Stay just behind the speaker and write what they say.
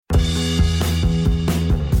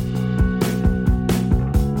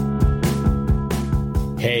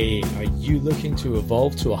Hey, are you looking to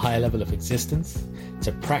evolve to a higher level of existence?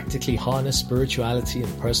 To practically harness spirituality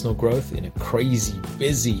and personal growth in a crazy,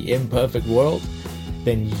 busy, imperfect world?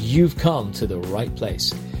 Then you've come to the right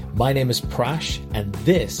place. My name is Prash, and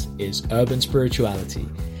this is Urban Spirituality,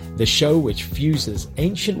 the show which fuses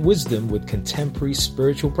ancient wisdom with contemporary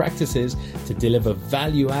spiritual practices to deliver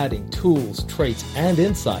value-adding tools, traits, and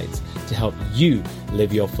insights to help you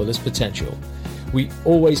live your fullest potential. We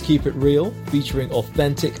always keep it real, featuring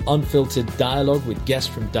authentic, unfiltered dialogue with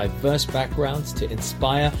guests from diverse backgrounds to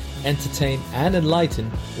inspire, entertain, and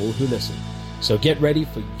enlighten all who listen. So get ready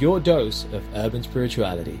for your dose of urban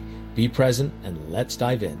spirituality. Be present and let's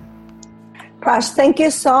dive in. Prash, thank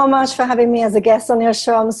you so much for having me as a guest on your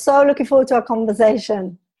show. I'm so looking forward to our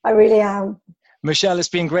conversation. I really am. Michelle, it's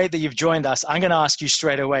been great that you've joined us. I'm going to ask you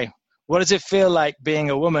straight away, what does it feel like being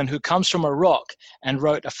a woman who comes from Iraq and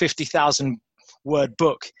wrote a 50,000 word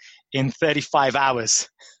book in 35 hours?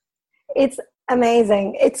 It's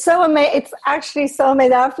amazing. It's so amazing. It's actually so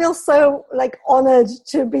amazing. I feel so honored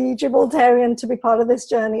to be Gibraltarian, to be part of this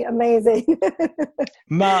journey. Amazing.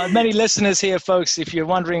 Many listeners here, folks, if you're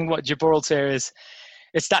wondering what Gibraltar is,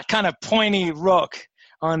 it's that kind of pointy rock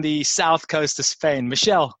on the south coast of Spain.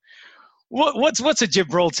 Michelle, what's a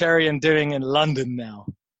Gibraltarian doing in London now?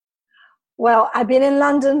 Well, I've been in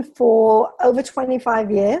London for over 25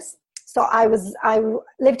 years. So I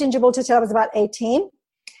lived in Gibraltar till I was about 18.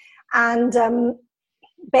 And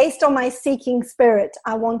based on my seeking spirit,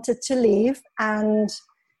 I wanted to leave and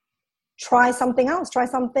try something else, try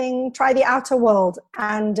the outer world.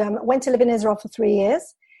 And went to live in Israel for 3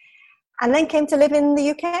 years and then came to live in the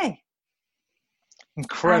UK.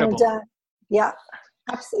 Incredible. And, yeah,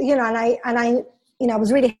 absolutely. I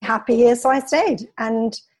was really happy here, so I stayed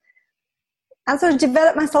and sort of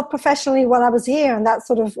developed myself professionally while I was here, and that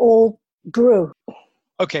sort of all grew.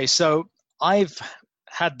 Okay, so I've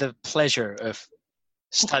had the pleasure of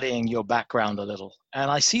studying your background a little, and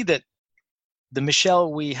I see that the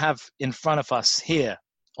Michelle we have in front of us here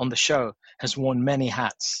on the show has worn many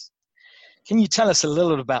hats. Can you tell us a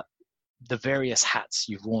little about the various hats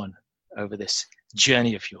you've worn over this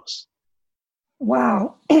journey of yours?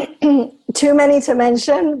 Wow. Too many to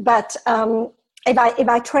mention, but if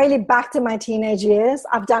I trail it back to my teenage years,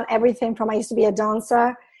 I've done everything from, I used to be a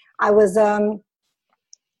dancer. I was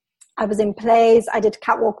in plays. I did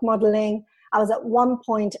catwalk modeling. I was at one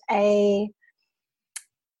point a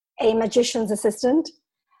magician's assistant,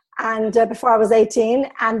 and before I was 18,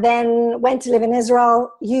 and then went to live in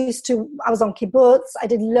Israel. I was on kibbutz. I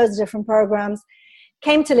did loads of different programs.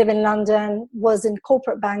 Came to live in London. Was in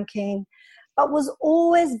corporate banking, but was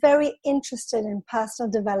always very interested in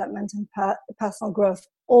personal development and personal growth.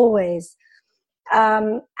 Always,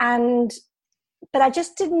 but I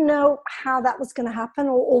just didn't know how that was going to happen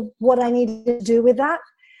or what I needed to do with that.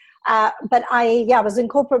 But I was in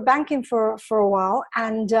corporate banking for a while,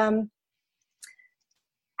 and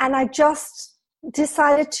I just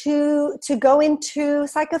decided to go into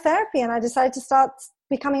psychotherapy, and I decided to start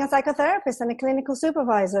becoming a psychotherapist and a clinical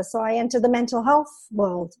supervisor. So I entered the mental health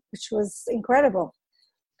world, which was incredible.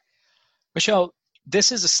 Michelle,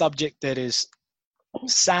 this is a subject that is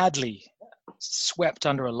sadly swept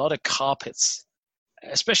under a lot of carpets,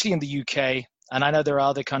 especially in the UK. And I know there are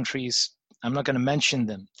other countries, I'm not going to mention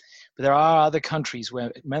them, but there are other countries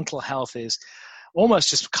where mental health is almost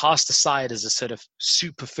just cast aside as a sort of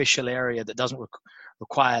superficial area that doesn't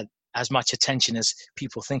require as much attention as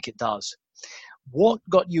people think it does. What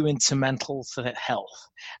got you into mental health,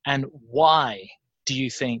 and why do you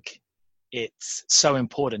think it's so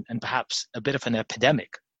important and perhaps a bit of an epidemic,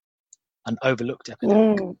 an overlooked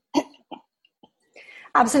epidemic?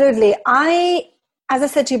 Absolutely. As I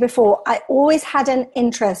said to you before, I always had an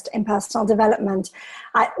interest in personal development.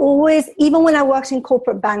 Even when I worked in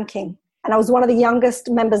corporate banking, and I was one of the youngest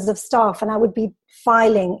members of staff, and I would be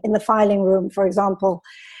filing in the filing room, for example,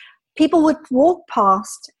 people would walk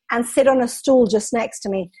past and sit on a stool just next to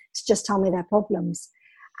me to just tell me their problems.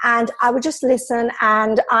 And I would just listen,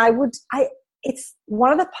 and it's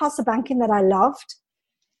one of the parts of banking that I loved.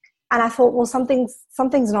 And I thought, well,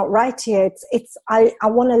 something's not right here. I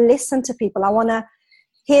want to listen to people. I want to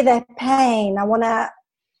hear their pain. I want to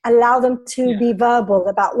allow them to be verbal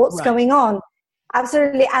about what's going on.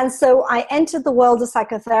 Absolutely. And so I entered the world of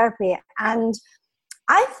psychotherapy. And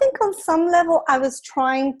I think on some level, I was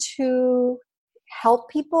trying to help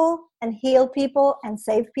people and heal people and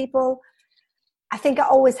save people. I think I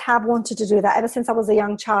always have wanted to do that ever since I was a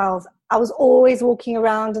young child. I was always walking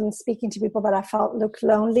around and speaking to people that I felt looked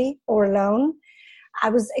lonely or alone. I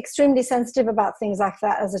was extremely sensitive about things like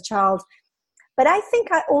that as a child. But I think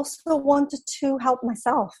I also wanted to help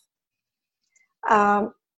myself.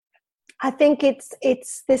 I think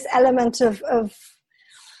it's this element of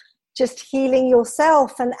just healing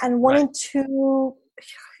yourself and wanting Right. to,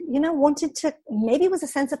 wanted to, maybe it was a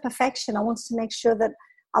sense of perfection. I wanted to make sure that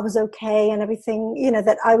I was okay and everything,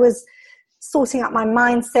 that I was sorting out my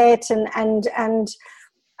mindset and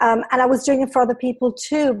I was doing it for other people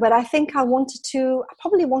too. But I think I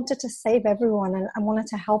probably wanted to save everyone and I wanted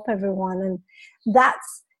to help everyone. And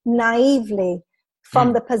that's naively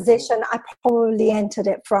from the position I probably entered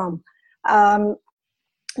it from.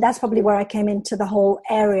 That's probably where I came into the whole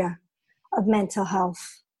area of mental health.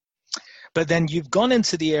 But then you've gone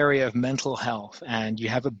into the area of mental health and you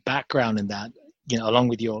have a background in that, along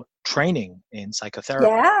with your training in psychotherapy.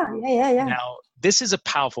 Yeah. Now, this is a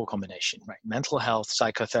powerful combination, right? Mental health,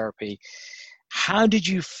 psychotherapy. How did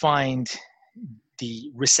you find the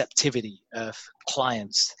receptivity of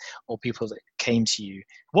clients or people that came to you?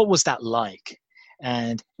 What was that like?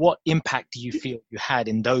 And what impact do you feel you had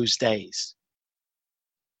in those days?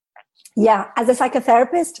 Yeah, as a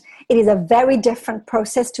psychotherapist, it is a very different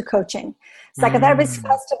process to coaching. Psychotherapists,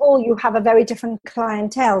 first of all, you have a very different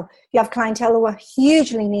clientele. You have clientele who are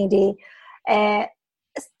hugely needy,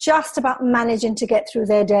 just about managing to get through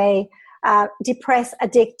their day, depressed,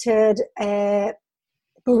 addicted,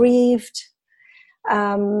 bereaved.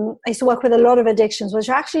 I used to work with a lot of addictions, which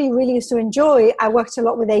I actually really used to enjoy. I worked a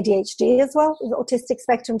lot with ADHD as well, with autistic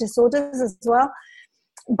spectrum disorders as well.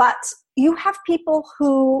 But you have people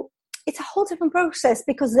who, it's a whole different process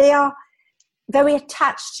because they are very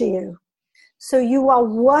attached to you. So you are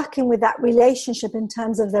working with that relationship in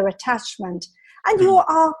terms of their attachment. And you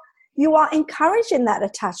are encouraging that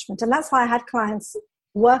attachment. And that's why I had clients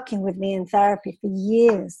working with me in therapy for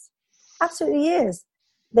years, absolutely years.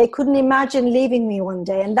 They couldn't imagine leaving me one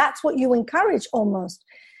day. And that's what you encourage almost,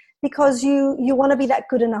 because you want to be that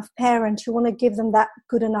good enough parent. You want to give them that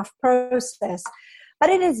good enough process. But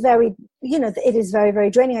it is very, it is very, very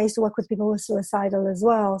draining. I used to work with people who were suicidal as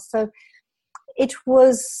well. So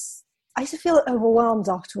I used to feel overwhelmed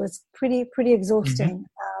afterwards, pretty exhausting.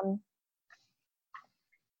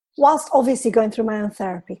 Whilst obviously going through my own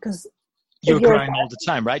therapy, because you were growing all the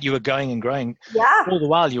time, right? You were going and growing. Yeah. All the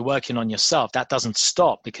while you're working on yourself. That doesn't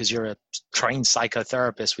stop because you're a trained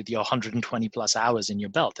psychotherapist with your 120 plus hours in your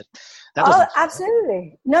belt. That doesn't stop.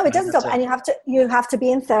 Absolutely. No, it doesn't stop. And you have to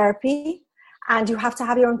be in therapy, and you have to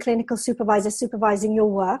have your own clinical supervisor supervising your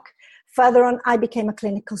work. Further on, I became a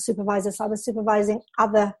clinical supervisor, so I was supervising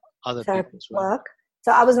other therapist work.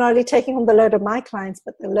 So I was not only taking on the load of my clients,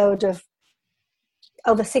 but the load of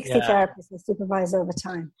over 60 therapists I supervised over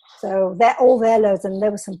time. So they're all their loads, and there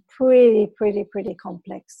were some pretty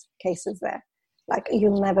complex cases there, like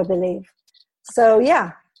you'll never believe. So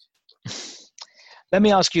yeah. Let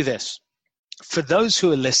me ask you this. For those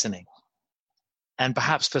who are listening, and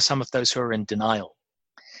perhaps for some of those who are in denial,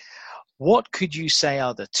 what could you say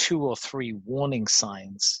are the 2 or 3 warning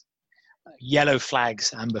signs, yellow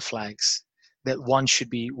flags, amber flags, that one should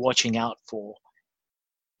be watching out for,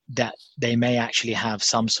 that they may actually have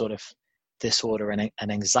some sort of disorder, an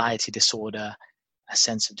anxiety disorder, a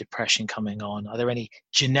sense of depression coming on? Are there any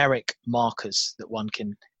generic markers that one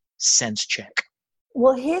can sense check?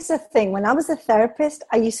 Well, here's the thing. When I was a therapist,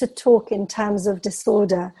 I used to talk in terms of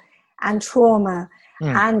disorder and trauma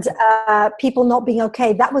and people not being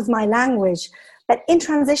okay. That was my language. But in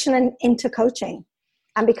transition and into coaching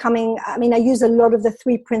and becoming, I use a lot of the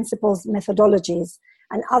 3 principles methodologies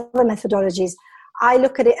and other methodologies. I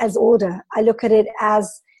look at it as order. I look at it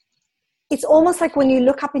as, it's almost like when you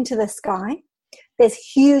look up into the sky, there's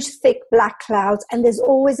huge, thick black clouds, and there's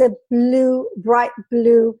always a bright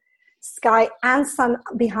blue sky and sun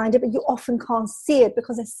behind it, but you often can't see it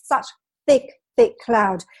because it's such thick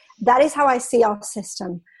cloud. That is how I see our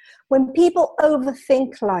system. When people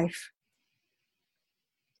overthink life,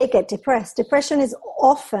 they get depressed. Depression is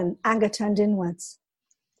often anger turned inwards.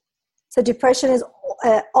 So depression is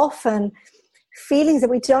often feelings that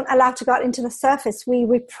we don't allow to go out into the surface. We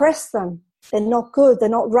repress them. They're not good. They're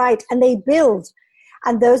not right. And they build.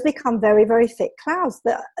 And those become very, very thick clouds.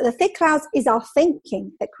 The thick clouds is our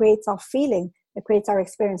thinking that creates our feeling, that creates our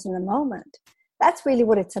experience in the moment. That's really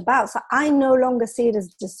what it's about. So I no longer see it as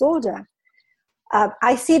disorder.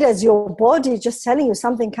 I see it as your body just telling you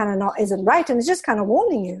something kind of not isn't right. And it's just kind of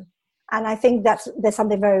warning you. And I think there's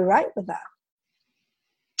something very right with that.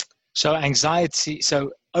 So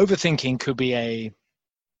overthinking could be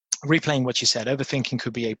replaying what you said, overthinking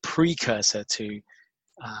could be a precursor to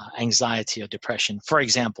anxiety or depression. For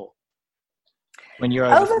example, when you're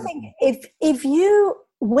overthinking,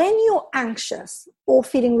 when you're anxious or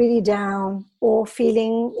feeling really down or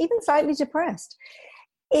feeling even slightly depressed,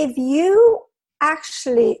 if you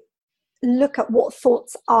actually look at what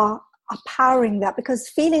thoughts are powering that, because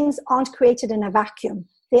feelings aren't created in a vacuum.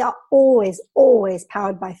 They are always, always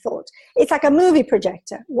powered by thought. It's like a movie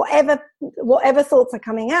projector. Whatever thoughts are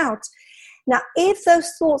coming out. Now, if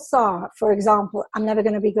those thoughts are, for example, I'm never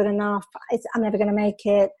going to be good enough, I'm never going to make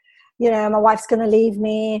it, my wife's going to leave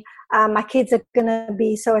me, my kids are going to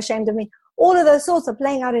be so ashamed of me, all of those thoughts are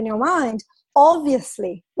playing out in your mind.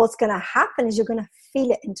 Obviously, what's going to happen is you're going to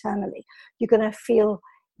feel it internally. You're going to feel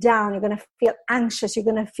down. You're going to feel anxious. You're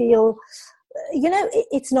going to feel,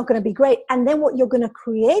 it's not going to be great. And then what you're going to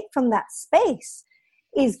create from that space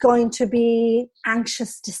is going to be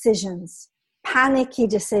anxious decisions, panicky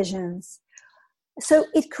decisions. So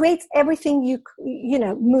it creates everything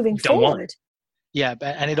moving forward. Yeah,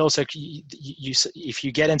 and it also, if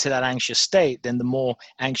you get into that anxious state, then the more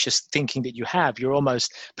anxious thinking that you have, you're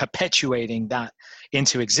almost perpetuating that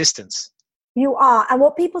into existence. You are, and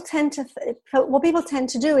what people tend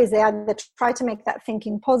to do is they either try to make that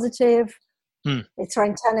thinking positive, they try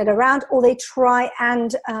and turn it around, or they try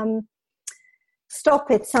and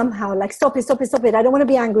stop it somehow. Like stop it! I don't want to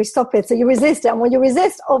be angry. Stop it! So you resist it, and when you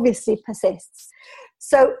resist, obviously persists.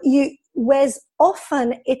 So whereas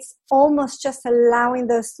often it's almost just allowing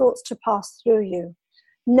those thoughts to pass through you,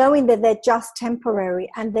 knowing that they're just temporary,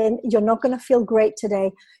 and then you're not going to feel great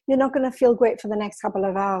today. You're not going to feel great for the next couple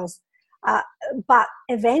of hours. But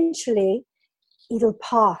eventually it'll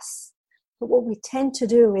pass. But what we tend to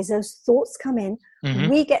do is those thoughts come in,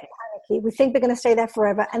 we get panicky, we think they're going to stay there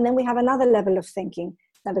forever, and then we have another level of thinking.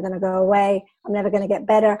 It's never going to go away. I'm never going to get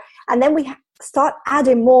better. And then we start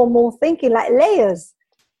adding more and more thinking, like layers.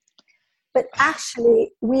 But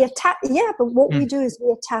actually we attach, but what we do is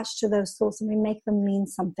we attach to those thoughts and we make them mean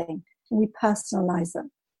something, and we personalize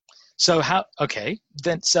them. So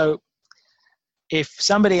if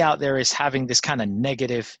somebody out there is having this kind of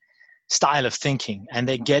negative style of thinking and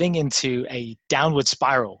they're getting into a downward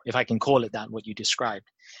spiral, if I can call it that, what you described,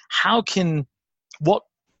 what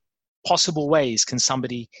possible ways can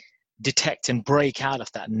somebody detect and break out of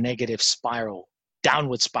that negative spiral,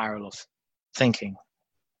 downward spiral of thinking?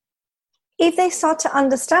 If they start to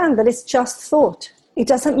understand that it's just thought, it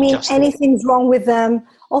doesn't mean anything's wrong with them.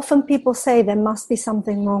 Often people say there must be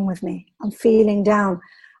something wrong with me. I'm feeling down.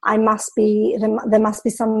 There must be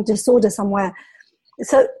some disorder somewhere.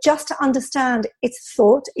 So just to understand it's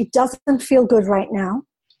thought, it doesn't feel good right now.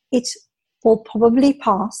 It will probably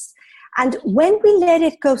pass. And when we let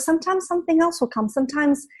it go, sometimes something else will come.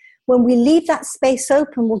 Sometimes when we leave that space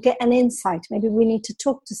open, we'll get an insight. Maybe we need to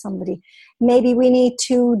talk to somebody. Maybe we need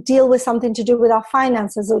to deal with something to do with our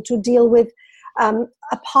finances, or to deal with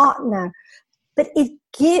a partner. But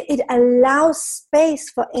it allows space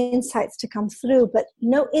for insights to come through, but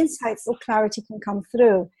no insights or clarity can come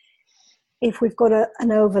through if we've got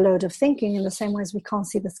an overload of thinking, in the same way as we can't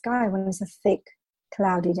see the sky when it's a thick,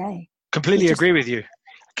 cloudy day. Completely agree with you.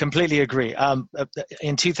 Completely agree.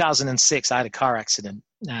 In 2006, I had a car accident,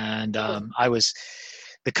 and it was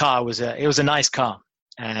a nice car,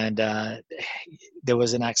 and there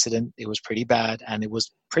was an accident. It was pretty bad, and it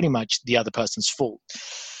was pretty much the other person's fault.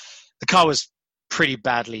 The car was pretty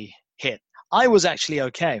badly hit. I was actually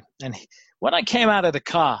okay. And when I came out of the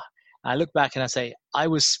car, I look back and I say, I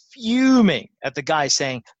was fuming at the guy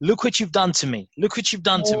saying, look what you've done to me. Look what you've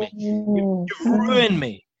done to me. You've ruined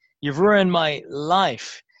me. You've ruined my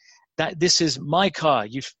life. That this is my car.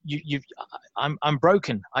 I'm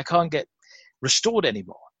broken. I can't get restored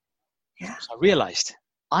anymore. Yeah. So I realized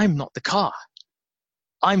I'm not the car.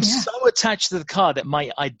 I'm so attached to the car that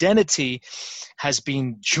my identity has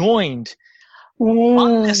been joined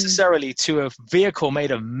unnecessarily to a vehicle made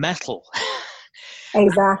of metal.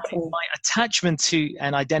 Exactly. My attachment to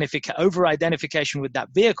and over-identification with that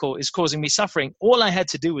vehicle is causing me suffering. All I had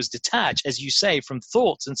to do was detach, as you say, from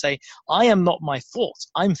thoughts and say, I am not my thoughts.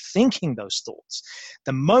 I'm thinking those thoughts.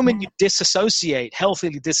 The moment you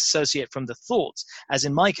healthily disassociate from the thoughts, as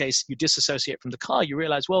in my case, you disassociate from the car, you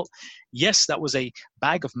realize, well, yes, that was a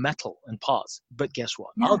bag of metal and parts, but guess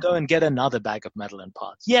what? I'll go and get another bag of metal and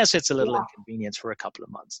parts. Yes, it's a little inconvenience for a couple of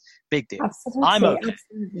months. Big deal. Absolutely. I'm okay.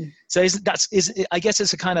 Absolutely. So I guess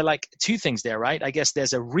it's a kind of like two things there, right? I guess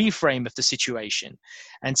there's a reframe of the situation.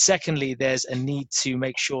 And secondly, there's a need to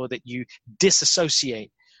make sure that you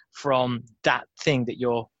disassociate from that thing that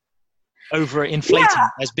you're over-inflating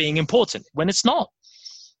as being important when it's not.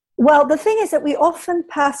 Well, the thing is that we often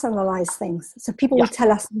personalize things. So people will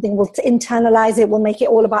tell us something, we'll internalize it, we'll make it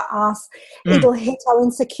all about us. It'll hit our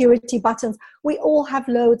insecurity buttons. We all have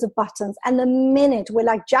loads of buttons. And the minute we're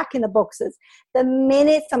like Jack in the boxes, the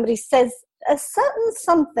minute somebody says a certain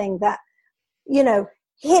something that,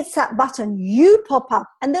 hits that button, you pop up,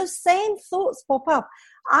 and those same thoughts pop up.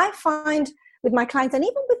 I find with my clients, and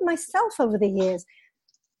even with myself over the years,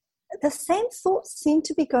 the same thoughts seem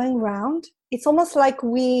to be going round. It's almost like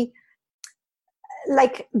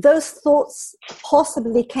those thoughts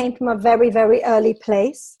possibly came from a very, very early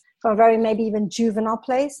place, from a very maybe even juvenile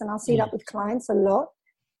place. And I'll see that with clients a lot.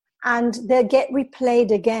 And they get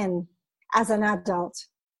replayed again as an adult.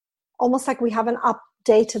 Almost like we haven't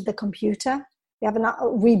updated the computer. We haven't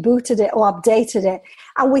rebooted it or updated it.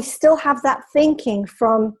 And we still have that thinking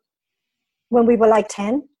from when we were like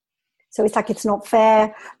 10. So it's like, it's not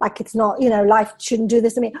fair, like it's not, life shouldn't do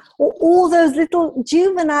this to me. Or all those little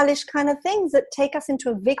juvenile-ish kind of things that take us into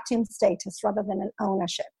a victim status rather than an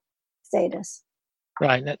ownership status.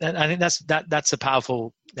 Right. And I think that's a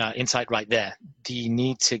powerful insight right there. The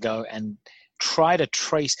need to go and try to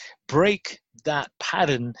break that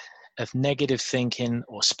pattern of negative thinking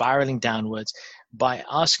or spiraling downwards by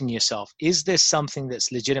asking yourself, is this something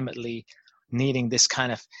that's legitimately needing this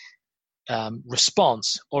kind of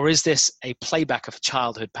response, or is this a playback of a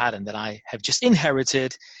childhood pattern that I have just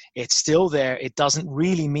inherited? It's still there. It doesn't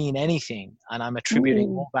really mean anything, and I'm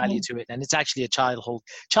attributing more value to it. And it's actually a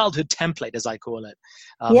childhood template, as I call it,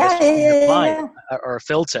 or a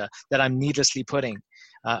filter that I'm needlessly putting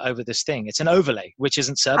over this thing. It's an overlay, which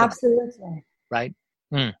isn't serving. Absolutely. Right.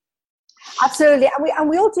 Absolutely, and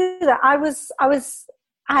we all do that.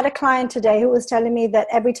 I had a client today who was telling me that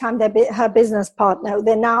every time her business partner,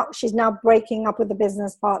 she's now breaking up with the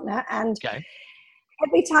business partner, and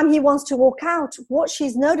every time he wants to walk out, what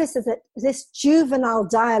she's noticed is that this juvenile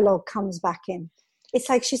dialogue comes back in. It's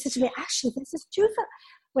like she said to me, "Actually, this is juvenile."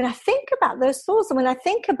 When I think about those thoughts and when I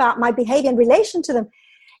think about my behavior in relation to them,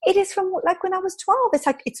 it is from like when I was 12. It's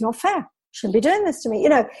like, it's not fair. Shouldn't be doing this to me.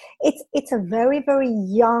 It's a very, very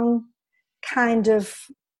young kind of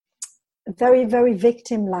very, very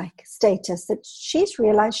victim-like status that she's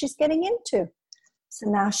realized she's getting into. So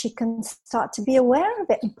now she can start to be aware of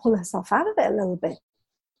it and pull herself out of it a little bit.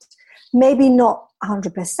 Maybe not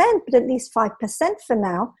 100%, but at least 5% for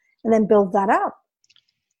now, and then build that up.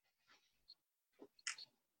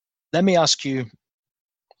 Let me ask you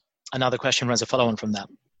another question as a follow-on from that.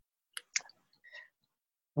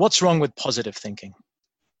 What's wrong with positive thinking?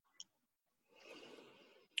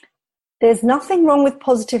 There's nothing wrong with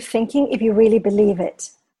positive thinking if you really believe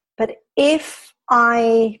it. But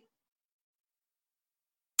and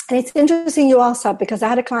it's interesting you asked that, because I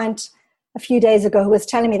had a client a few days ago who was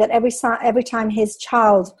telling me that every time his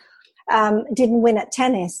child didn't win at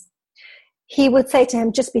tennis, he would say to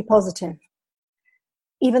him, just be positive,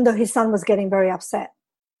 even though his son was getting very upset.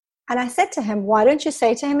 And I said to him, why don't you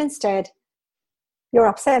say to him instead, you're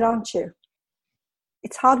upset, aren't you?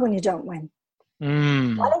 It's hard when you don't win.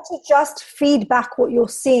 Why don't you just feed back what you're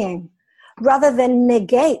seeing rather than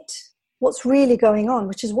negate what's really going on,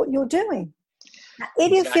 which is what you're doing. Now,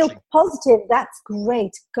 if you feel positive, that's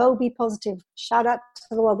great. Go be positive. Shout out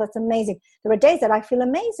to the world. That's amazing. There are days that I feel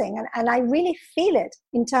amazing and I really feel it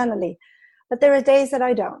internally. But there are days that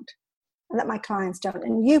I don't, and that my clients don't,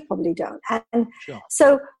 and you probably don't. And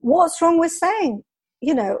so what's wrong with saying,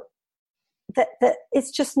 that it's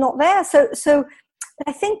just not there? So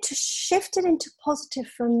I think to shift it into positive,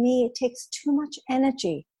 for me, it takes too much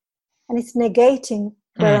energy, and it's negating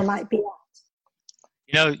where I might be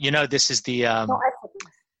at. This is the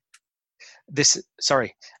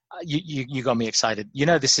you got me excited.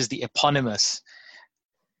 This is the eponymous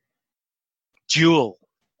duel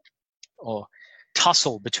or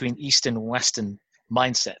tussle between Eastern and Western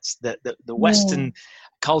mindsets. The Western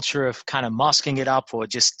culture of kind of masking it up or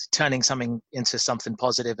just turning something into something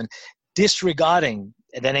positive and disregarding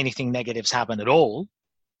that anything negatives happen at all,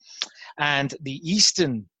 and the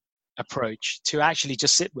Eastern approach to actually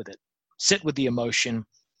just sit with the emotion,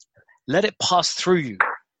 let it pass through you.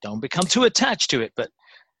 Don't become too attached to it, but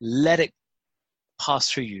let it pass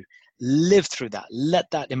through you. Live through that.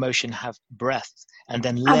 Let that emotion have breath, and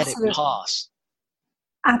then let it pass.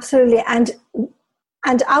 Absolutely. And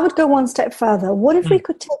I would go one step further. What if we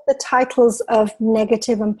could take the titles of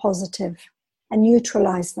negative and positive and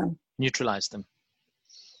neutralize them?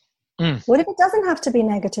 What if it doesn't have to be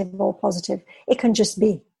negative or positive? It can just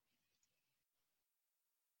be.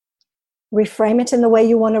 Reframe it in the way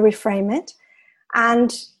you want to reframe it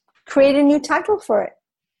and create a new title for it.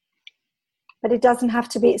 But it doesn't have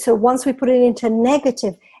to be. So once we put it into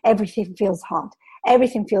negative, everything feels hard.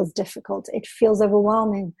 Everything feels difficult. It feels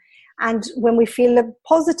overwhelming. And when we feel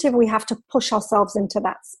positive, we have to push ourselves into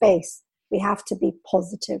that space. We have to be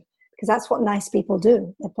positive, because that's what nice people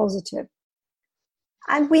do. They're positive.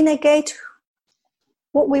 And we negate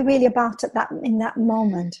what we're really about in that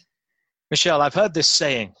moment. Michelle, I've heard this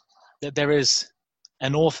saying that there is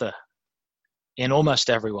an author in almost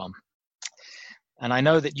everyone. And I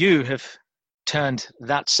know that you have turned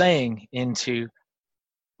that saying into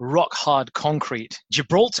rock hard concrete,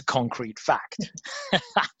 Gibraltar concrete fact.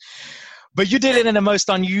 But you did it in a most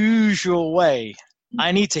unusual way.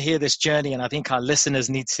 I need to hear this journey, and I think our listeners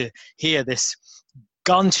need to hear this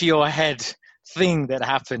gun to your head thing that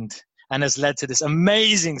happened and has led to this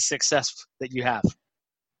amazing success that you have.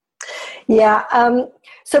 Yeah.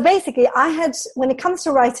 So basically, when it comes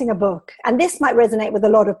to writing a book, and this might resonate with a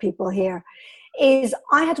lot of people here, is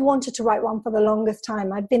I had wanted to write one for the longest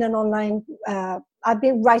time. I've been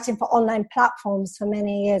writing for online platforms for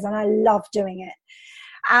many years, and I love doing it.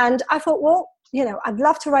 And I thought, well, I'd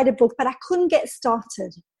love to write a book, but I couldn't get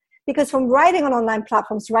started because from writing on online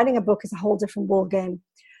platforms to writing a book is a whole different ballgame.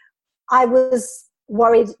 I was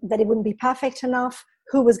worried that it wouldn't be perfect enough.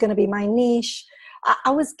 Who was going to be my niche?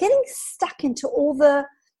 I was getting stuck into all the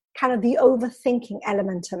kind of the overthinking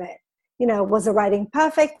element of it. Was the writing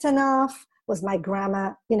perfect enough? Was my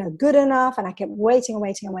grammar, good enough? And I kept waiting and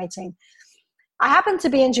waiting and waiting. I happened to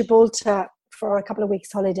be in Gibraltar for a couple of weeks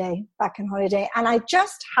back in holiday. And I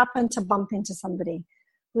just happened to bump into somebody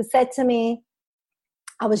who said to me,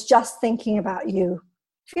 I was just thinking about you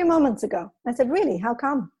a few moments ago. I said, really? How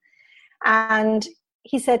come? And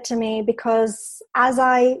he said to me, because as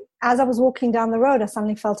I was walking down the road, I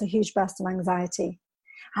suddenly felt a huge burst of anxiety.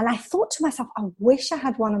 And I thought to myself, I wish I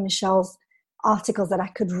had one of Michelle's articles that I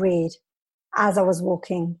could read as I was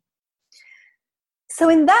walking. So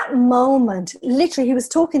in that moment, literally he was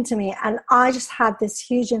talking to me and I just had this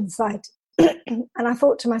huge insight. And I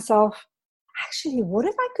thought to myself, actually, what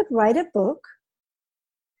if I could write a book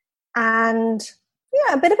and,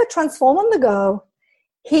 a bit of a transform on the go.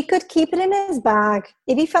 He could keep it in his bag.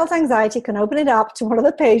 If he felt anxiety, he can open it up to one of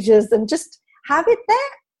the pages and just have it there.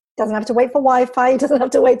 Doesn't have to wait for Wi-Fi. Doesn't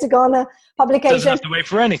have to wait to go on a publication. Doesn't have to wait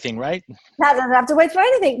for anything, right? That doesn't have to wait for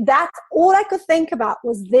anything. That's all I could think about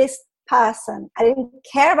was this person. I didn't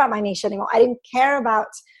care about my niche anymore. I didn't care about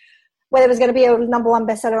whether it was going to be a number one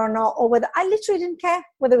bestseller or not, or whether I literally didn't care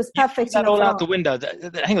whether it was perfect. That all out the window.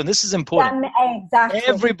 Hang on, this is important. Exactly.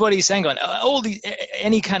 Everybody's hang on.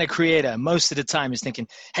 Any kind of creator, most of the time, is thinking,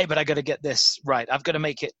 "Hey, but I got to get this right. I've got to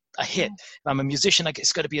make it a hit. If I'm a musician,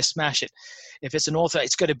 it's got to be a smash hit. If it's an author,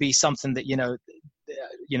 it's got to be something that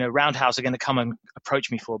Roundhouse are going to come and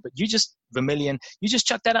approach me for." But you just Vermilion, you just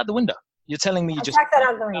chuck that out the window. You're telling me you just chuck that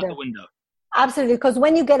out the window. Absolutely, because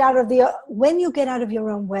when you get out of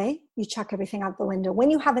your own way, you chuck everything out the window.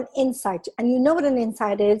 When you have an insight, and you know what an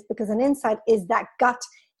insight is, because an insight is that gut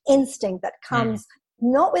instinct that comes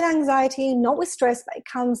not with anxiety, not with stress, but it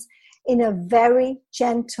comes in a very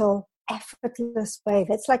gentle, effortless way.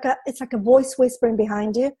 It's like a voice whispering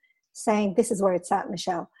behind you, saying, "This is where it's at,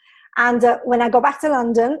 Michelle." And when I got back to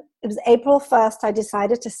London, it was April 1st. I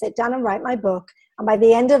decided to sit down and write my book, and by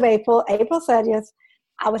the end of April 30th.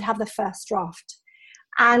 I would have the first draft.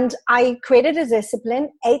 And I created a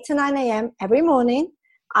discipline, 8 to 9 a.m. every morning.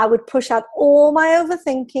 I would push out all my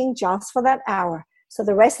overthinking just for that hour. So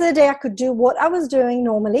the rest of the day I could do what I was doing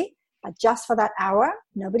normally, but just for that hour.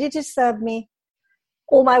 Nobody disturbed me.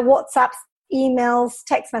 All my WhatsApps, emails,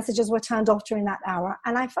 text messages were turned off during that hour,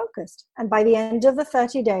 and I focused. And by the end of the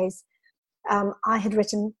 30 days, I had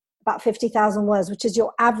written about 50,000 words, which is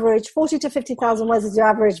your average, 40 to 50,000 words is your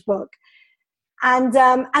average book. And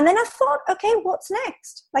then I thought, okay, what's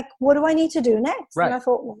next? Like, what do I need to do next? Right. And I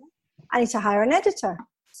thought, well, I need to hire an editor.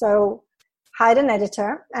 So hired an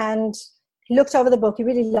editor and he looked over the book. He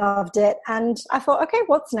really loved it. And I thought, okay,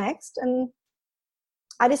 what's next? And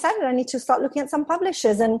I decided I need to start looking at some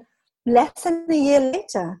publishers. And less than a year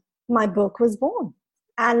later, my book was born.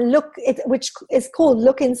 And which is called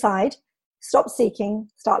Look Inside, Stop Seeking,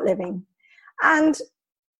 Start Living. And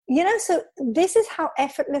so this is how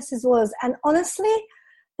effortless it was. And honestly,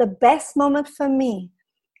 the best moment for me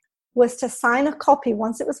was to sign a copy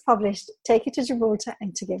once it was published, take it to Gibraltar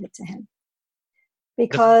and to give it to him.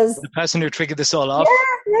 Because the person who triggered this all off?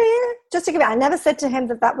 Yeah. Just to give it. I never said to him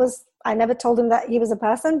I never told him that he was a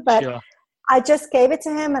person, but sure. I just gave it to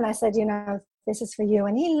him and I said, this is for you.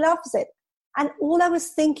 And he loves it. And all I was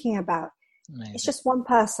thinking about is just one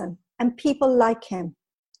person and people like him.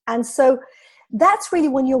 And so that's really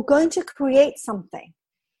when you're going to create something.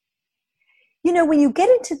 When you get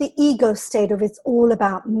into the ego state of it's all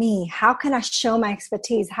about me, how can I show my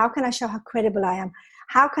expertise? How can I show how credible I am?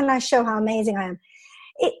 How can I show how amazing I am?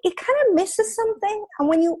 It kind of misses something. And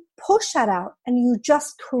when you push that out and you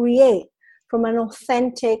just create from an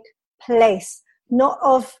authentic place, not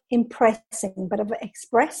of impressing, but of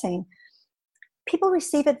expressing, people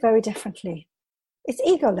receive it very differently. It's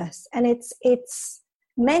egoless, and it's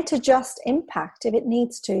meant to just impact if it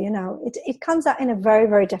needs to. It comes out in a very,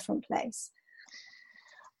 very different place.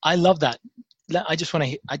 I love that. I just want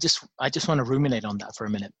to ruminate on that for a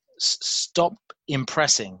minute. Stop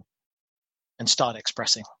impressing and start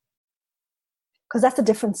expressing. Because that's a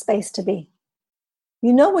different space to be.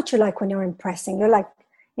 You know what you're like when you're impressing. You're like,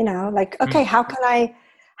 okay, how can I,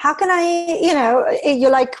 you're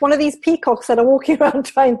like one of these peacocks that are walking around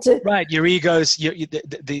trying to. Right. Your ego's,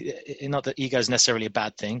 not that ego is necessarily a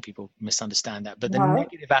bad thing. People misunderstand that. But the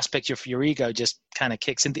negative aspect of your ego just kind of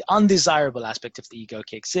kicks in. The undesirable aspect of the ego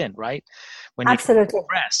kicks in, right? When you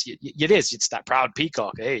express, it's that proud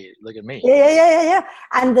peacock. Hey, look at me. Yeah.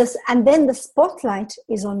 And then the spotlight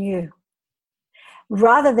is on you,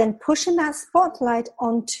 rather than pushing that spotlight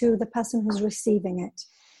onto the person who's receiving it.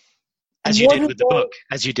 As you did with the book,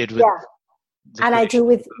 as you did with. Yeah. And I do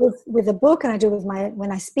with the book, and I do with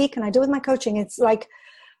when I speak, and I do with my coaching. It's like,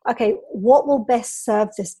 okay, what will best serve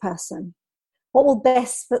this person? What will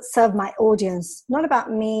best serve my audience? Not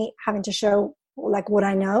about me having to show like what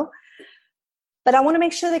I know, but I want to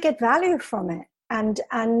make sure they get value from it. And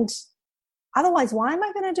otherwise, why am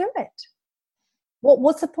I going to do it?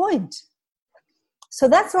 What's the point? So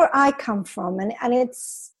that's where I come from. And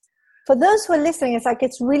it's, for those who are listening, it's like,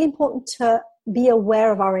 it's really important to be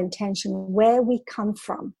aware of our intention, where we come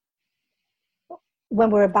from when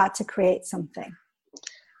we're about to create something.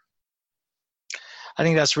 I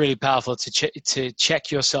think that's really powerful to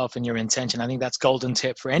check yourself and your intention. I think that's golden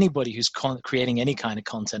tip for anybody who's creating any kind of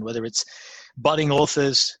content, whether it's budding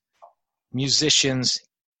authors, musicians,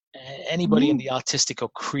 anybody in the artistic or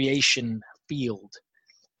creation field,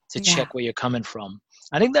 to check where you're coming from.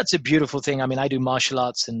 I think that's a beautiful thing. I mean, I do martial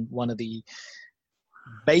arts, and one of the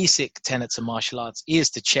basic tenets of martial arts is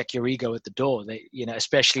to check your ego at the door.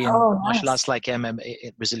 Especially in martial arts like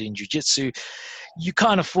MMA, Brazilian Jiu-Jitsu, you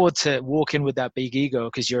can't afford to walk in with that big ego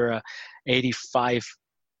because you're a 85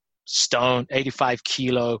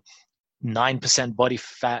 kilo, 9% body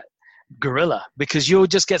fat gorilla, because you'll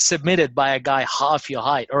just get submitted by a guy half your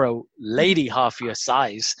height or a lady half your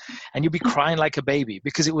size, and you'll be crying like a baby,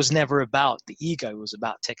 because it was never about the ego. It was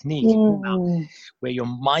about technique, about where your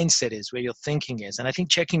mindset is, where your thinking is. And I think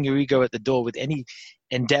checking your ego at the door with any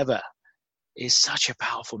endeavor is such a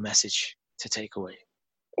powerful message to take away.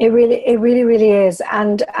 It really is.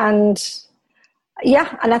 And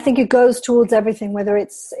yeah, and I think it goes towards everything, whether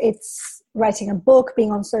it's writing a book,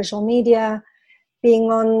 being on social media,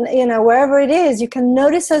 being on, wherever it is. You can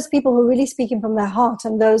notice those people who are really speaking from their heart,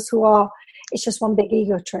 and those who are, it's just one big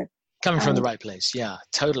ego trip. Coming from the right place. Yeah,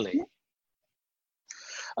 totally.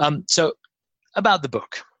 So about the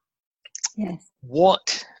book. Yes.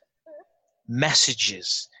 What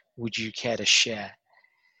messages would you care to share?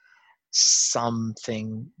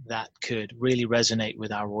 Something that could really resonate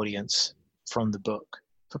with our audience from the book,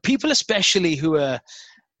 for people especially who are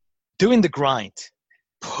doing the grind,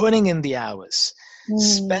 putting in the hours,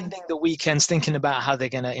 spending the weekends thinking about how they're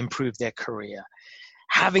going to improve their career,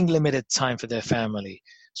 having limited time for their family,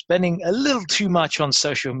 spending a little too much on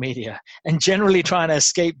social media, and generally trying to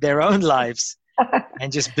escape their own lives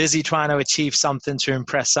and just busy trying to achieve something to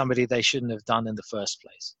impress somebody they shouldn't have done in the first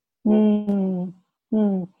place.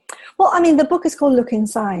 Well, I mean, the book is called Look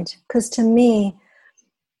Inside, because to me,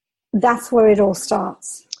 that's where it all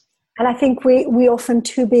starts. And I think we often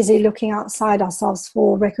too busy looking outside ourselves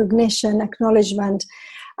for recognition, acknowledgement,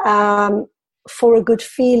 for a good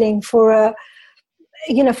feeling, for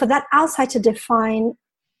that outside to define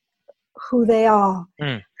who they are.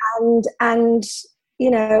 And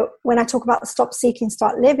when I talk about stop seeking,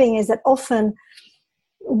 start living, is that often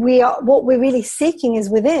what we're really seeking is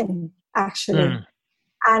within, actually.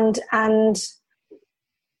 And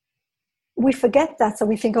we forget that. So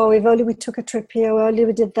we think, if only we took a trip here, or only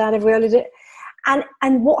we did that, if we only did.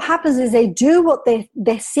 And what happens is they do what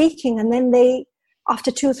they're seeking, and then after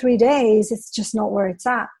 2 or 3 days, it's just not where it's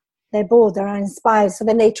at. They're bored, they're uninspired. So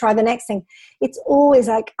then they try the next thing. It's always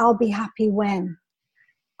like, I'll be happy when.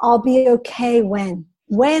 I'll be okay when.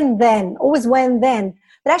 When then. Always when then.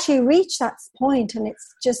 But actually reach that point, and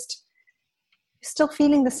it's just, you're still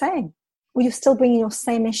feeling the same. Or you're still bringing your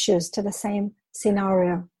same issues to the same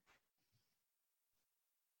scenario.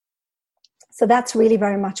 So that's really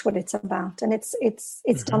very much what it's about. And it's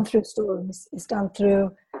done through stories. It's done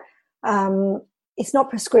through, it's not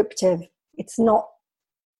prescriptive. It's not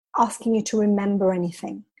asking you to remember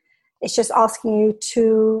anything. It's just asking you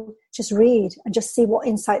to just read and just see what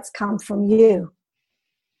insights come from you.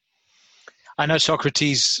 I know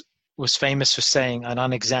Socrates was famous for saying an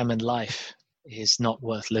unexamined life is not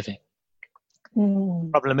worth living.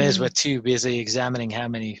 Problem is, we're too busy examining how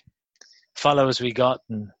many followers we got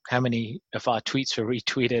and how many of our tweets were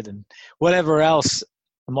retweeted and whatever else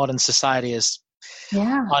modern society has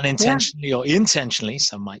unintentionally or intentionally,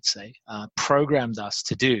 some might say, programmed us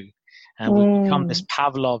to do. And we become this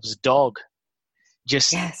Pavlov's dog,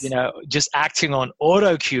 just acting on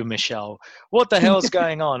auto cue. Michelle, what the hell's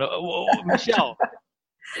going on? Michelle,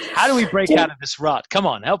 how do we break out of this rut? Come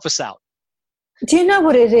on, help us out. Do you know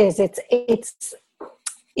what it is? It's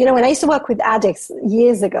when I used to work with addicts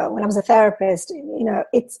years ago, when I was a therapist,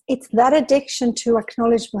 it's that addiction to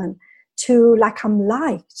acknowledgement, to like I'm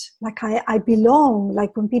liked, like I belong,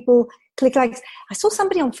 like when people click likes. I saw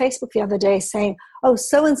somebody on Facebook the other day saying, oh,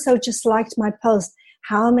 so-and-so just liked my post.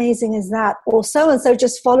 How amazing is that? Or so-and-so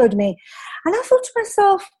just followed me. And I thought to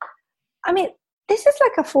myself, I mean, this is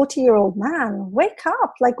like a 40-year-old man. Wake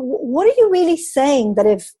up. Like, what are you really saying that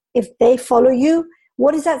if they follow you,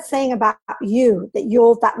 what is that saying about you, that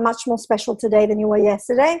you're that much more special today than you were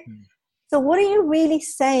yesterday? So what are you really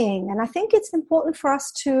saying? And I think it's important for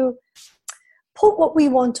us to put what we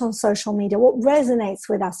want on social media, what resonates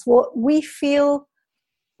with us, what we feel,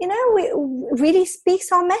 really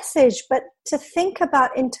speaks our message. But to think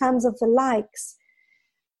about in terms of the likes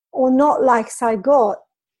or not likes I got,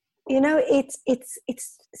 it's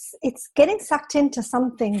getting sucked into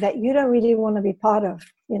something that you don't really want to be part of,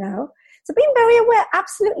 So being very aware,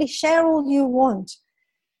 absolutely share all you want.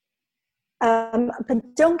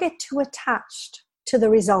 But don't get too attached to the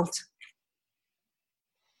result.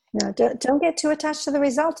 No, don't get too attached to the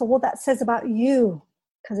result or what that says about you,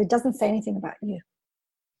 because it doesn't say anything about you.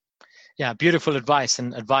 Yeah, beautiful advice,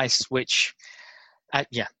 and advice which, as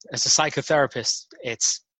a psychotherapist,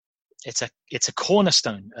 it's a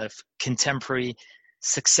cornerstone of contemporary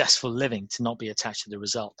successful living, to not be attached to the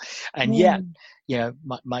result. And yet,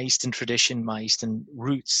 my Eastern tradition, my Eastern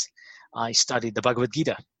roots, I studied the Bhagavad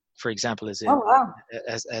Gita, for example, as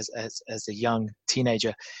a young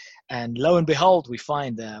teenager. And lo and behold, we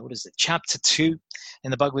find, chapter 2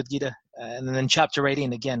 in the Bhagavad Gita, and then chapter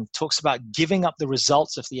 18 again talks about giving up the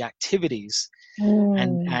results of the activities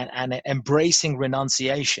and embracing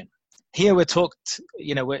renunciation. Here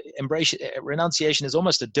renunciation is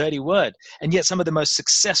almost a dirty word. And yet some of the most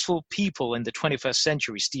successful people in the 21st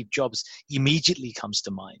century, Steve Jobs immediately comes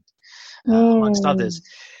to mind, amongst others,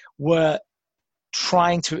 were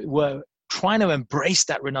trying to embrace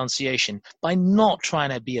that renunciation by not trying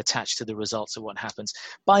to be attached to the results of what happens,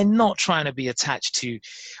 by not trying to be attached to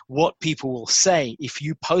what people will say if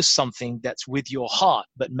you post something that's with your heart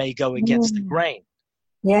but may go against the grain.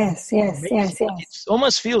 Yes. It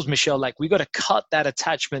almost feels, Michelle, like we got to cut that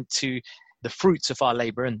attachment to the fruits of our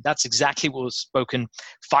labor. And that's exactly what was spoken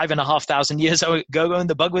 5,500 years ago in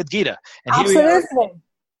the Bhagavad Gita. And absolutely. Here we are.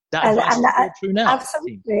 That advice is true now.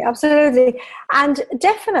 Absolutely. And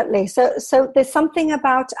definitely. So there's something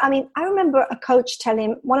about, I remember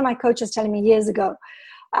one of my coaches telling me years ago,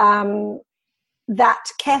 that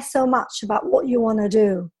care so much about what you want to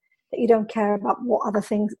do, that you don't care about what others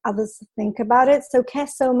think about it. So care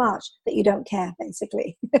so much that you don't care,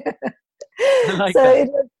 basically. I like that.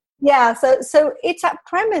 So it's that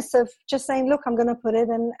premise of just saying, look, I'm going to put it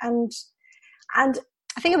and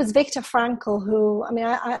I think it was Viktor Frankl who,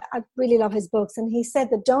 I really love his books, and he said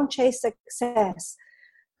that don't chase success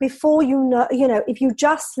before if you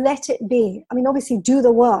just let it be. Obviously do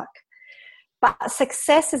the work, but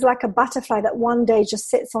success is like a butterfly that one day just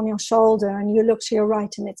sits on your shoulder and you look to your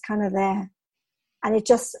right and it's kind of there. And it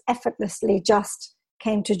just effortlessly just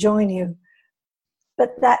came to join you.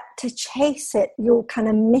 But that to chase it, you're kind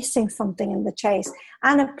of missing something in the chase,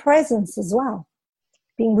 and a presence as well,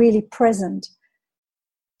 being really present.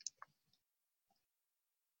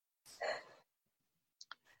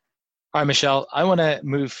 All right, Michelle, I want to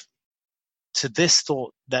move to this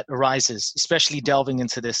thought that arises, especially delving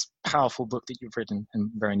into this powerful book that you've written,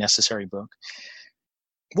 and very necessary book.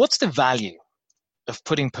 What's the value of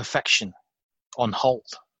putting perfection on hold?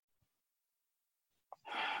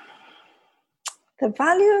 The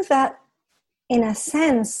value of that, in a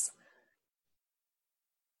sense,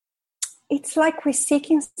 it's like we're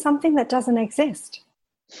seeking something that doesn't exist.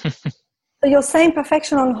 So you're saying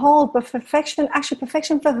perfection on hold, but perfection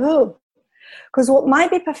for who? Because what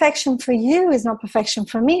might be perfection for you is not perfection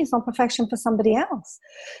for me. It's not perfection for somebody else.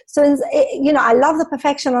 So, I love the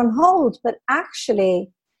perfection on hold, but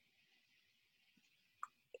actually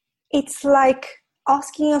it's like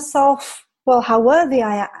asking yourself, well, how worthy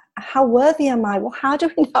am I? Well, how do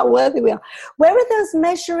we know how worthy we are? Where are those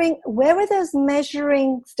measuring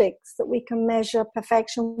sticks that we can measure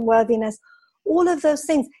perfection, worthiness, all of those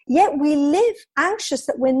things? Yet we live anxious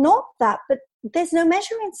that we're not that, but there's no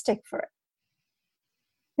measuring stick for it.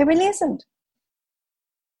 There really isn't.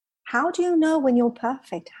 How do you know when you're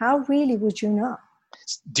perfect? How really would you know?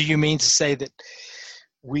 Do you mean to say that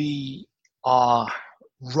we are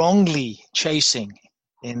wrongly chasing,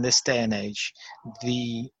 in this day and age,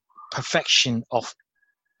 the perfection of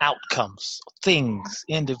outcomes, things,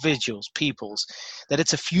 individuals, peoples, that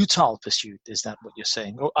it's a futile pursuit? Is that what you're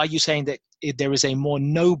saying? Or are you saying that there is a more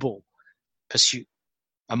noble pursuit,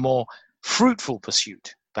 a more fruitful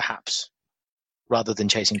pursuit, perhaps, rather than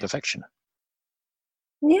chasing perfection?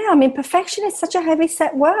 Yeah, I mean, perfection is such a heavy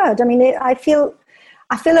set word. I mean, I feel,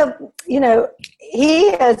 here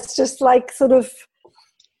it's just like sort of,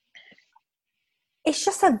 it's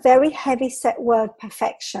just a very heavy set word,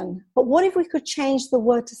 perfection. But what if we could change the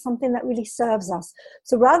word to something that really serves us?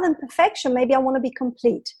 So rather than perfection, maybe I want to be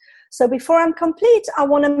complete. So before I'm complete, I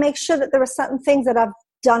want to make sure that there are certain things that I've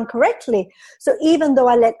done correctly. So even though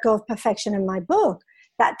I let go of perfection in my book,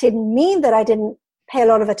 that didn't mean that I didn't pay a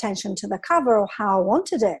lot of attention to the cover or how I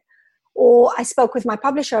wanted it. Or I spoke with my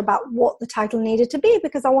publisher about what the title needed to be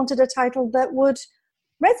because I wanted a title that would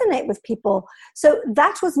resonate with people. So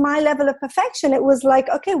that was my level of perfection. It was like,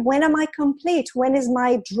 okay, when am I complete? When is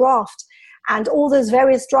my draft? And all those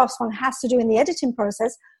various drafts one has to do in the editing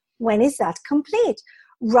process, when is that complete?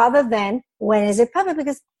 Rather than when is it perfect?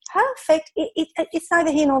 Because perfect, it's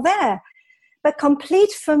neither here nor there. But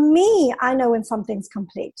complete for me, I know when something's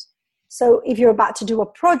complete. So if you're about to do a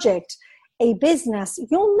project, a business,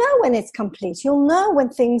 you'll know when it's complete. You'll know when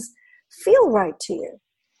things feel right to you.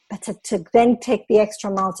 But to then take the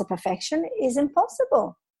extra mile to perfection is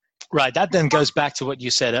impossible. Right. That then goes back to what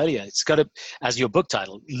you said earlier. It's got to, as your book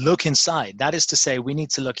title, look inside. That is to say, we need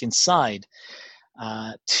to look inside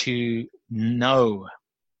to know,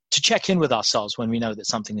 to check in with ourselves when we know that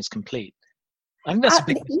something is complete. I think that's a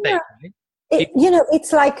big mistake, right?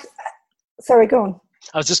 It's like, sorry, go on.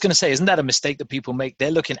 I was just going to say, isn't that a mistake that people make? They're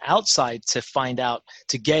looking outside to find out,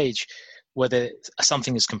 to gauge whether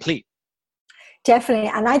something is complete. Definitely.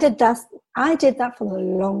 And I did that for the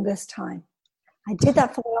longest time.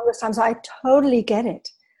 So I totally get it.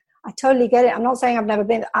 I'm not saying I've never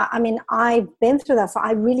been. I mean, I've been through that. So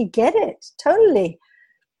I really get it. Totally.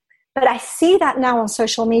 But I see that now on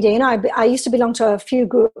social media. I used to belong to a few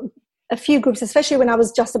groups, especially when I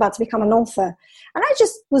was just about to become an author. And I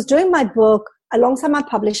just was doing my book alongside my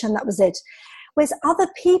publisher, and that was it. Whereas other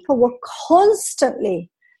people were constantly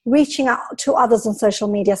reaching out to others on social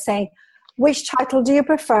media saying, which title do you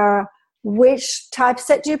prefer? Which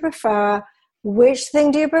typeset do you prefer? Which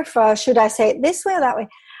thing do you prefer? Should I say it this way or that way? And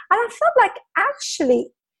I felt like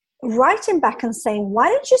actually writing back and saying, why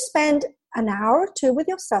don't you spend an hour or two with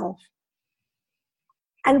yourself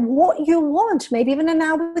and what you want, maybe even an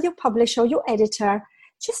hour with your publisher or your editor,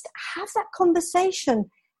 just have that conversation.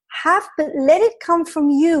 But let it come from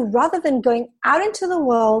you rather than going out into the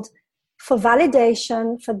world for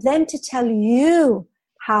validation, for them to tell you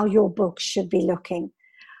how your book should be looking.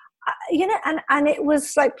 And it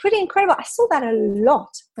was like pretty incredible. I saw that a lot,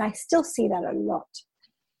 and I still see that a lot.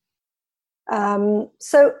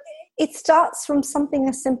 So it starts from something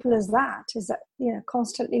as simple as that, is that,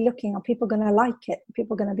 constantly looking, are people going to like it? Are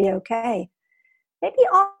people going to be okay? Maybe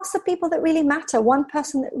ask the people that really matter, one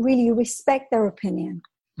person that really you respect their opinion.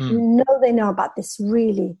 You know they know about this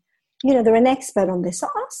really. They're an expert on this, so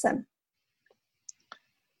ask them.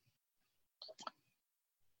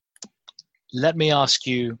 Let me ask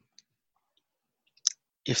you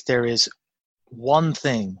if there is one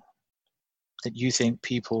thing that you think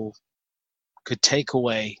people could take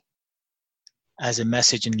away as a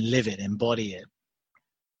message and live it, embody it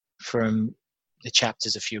from the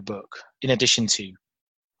chapters of your book, in addition to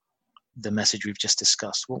the message we've just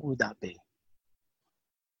discussed, what would that be?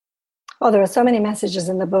 Well, there are so many messages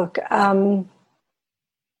in the book.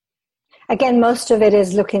 Again, most of it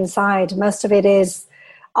is look inside. Most of it is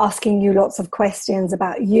asking you lots of questions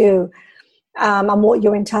about you and what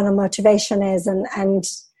your internal motivation is.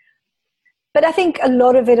 But I think a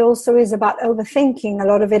lot of it also is about overthinking. A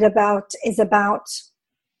lot of it is about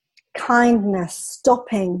kindness,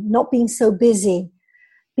 stopping, not being so busy,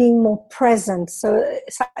 being more present. So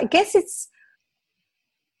I guess it's,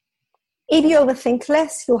 if you overthink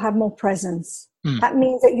less, you'll have more presence. That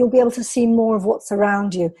means that you'll be able to see more of what's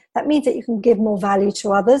around you. That means that you can give more value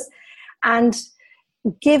to others and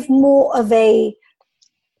give more of a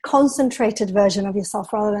concentrated version of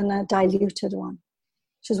yourself rather than a diluted one,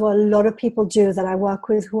 which is what a lot of people do that I work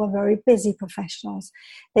with who are very busy professionals.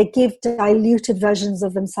 They give diluted versions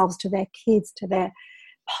of themselves to their kids, to their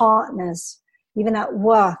partners, even at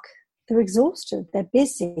work. They're exhausted, they're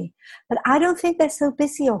busy. But I don't think they're so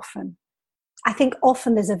busy often. I think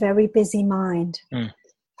often there's a very busy mind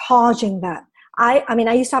charging that. I mean,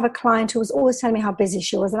 I used to have a client who was always telling me how busy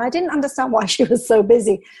she was, and I didn't understand why she was so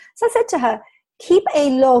busy. So I said to her, keep a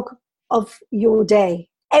log of your day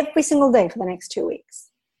every single day for the next 2 weeks.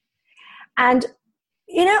 And,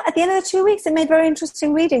 you know, at the end of the 2 weeks, it made very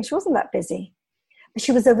interesting reading. She wasn't that busy, but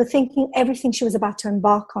she was overthinking everything she was about to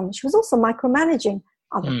embark on. She was also micromanaging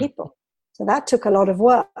other people. So that took a lot of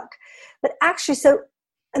work. But actually, so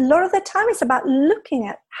a lot of the time it's about looking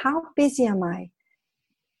at how busy am I?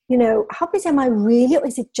 You know, how busy am I really? Or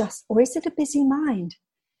is it a busy mind?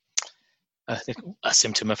 I think a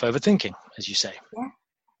symptom of overthinking, as you say.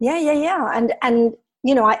 Yeah. And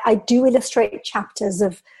you know, I do illustrate chapters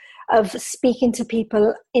of speaking to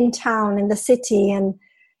people in town, in the city, and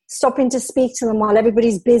stopping to speak to them while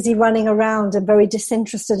everybody's busy running around and very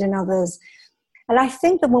disinterested in others. And I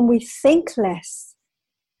think that when we think less,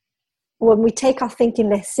 when we take our thinking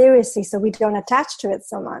less seriously, so we don't attach to it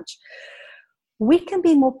so much, we can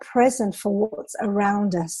be more present for what's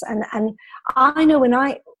around us. And I know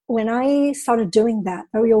when I started doing that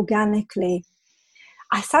very organically,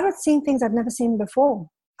 I started seeing things I'd never seen before.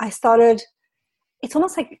 It's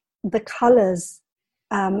almost like the colors,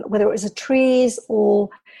 whether it was the trees or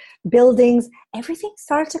buildings, everything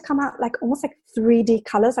started to come out like almost like 3D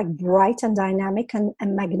colors, like bright and dynamic and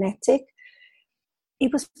magnetic.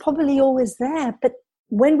 It was probably always there, but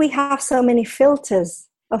when we have so many filters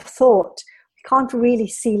of thought, we can't really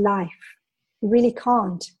see life. You really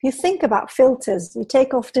can't. If you think about filters, you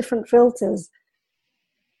take off different filters,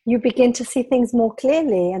 you begin to see things more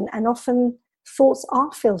clearly, and often thoughts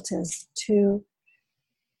are filters to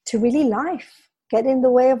really life, get in the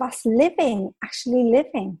way of us actually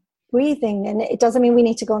living, breathing. And it doesn't mean we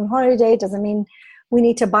need to go on holiday. It doesn't mean we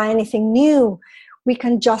need to buy anything new. We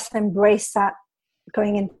can just embrace that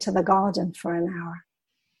going into the garden for an hour,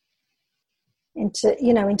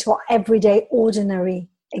 into our everyday, ordinary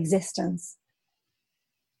existence.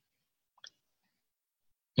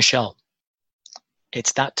 Michelle,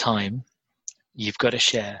 it's that time. You've got to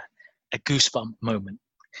share a goosebump moment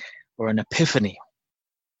or an epiphany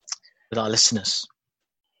with our listeners.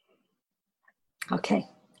 Okay.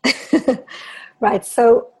 Right.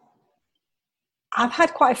 So I've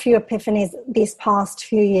had quite a few epiphanies these past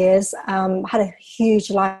few years. Had a huge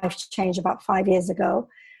life change about 5 years ago.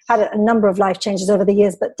 Had a number of life changes over the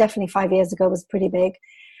years, but definitely 5 years ago was pretty big.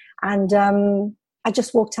 And I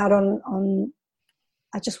just walked out on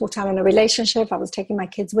a relationship. I was taking my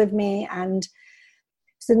kids with me, and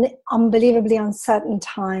it's an unbelievably uncertain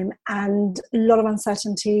time, and a lot of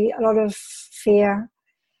uncertainty, a lot of fear,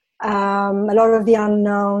 a lot of the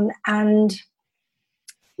unknown. And,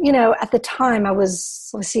 you know, at the time I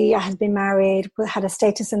had been married, had a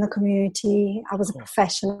status in the community. I was a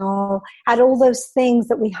professional, had all those things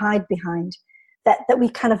that we hide behind, that we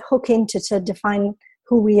kind of hook into to define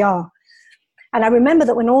who we are. And I remember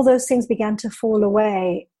that when all those things began to fall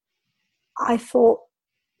away, I thought,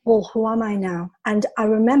 well, who am I now? And I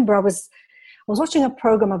remember I was watching a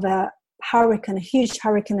program of a huge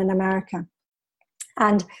hurricane in America.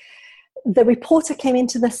 And the reporter came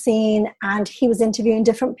into the scene, and he was interviewing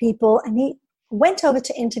different people. And he went over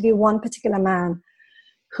to interview one particular man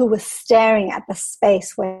who was staring at the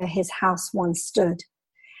space where his house once stood.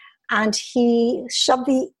 And he shoved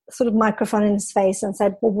the sort of microphone in his face and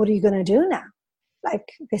said, well, what are you going to do now?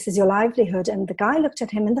 Like, this is your livelihood. And the guy looked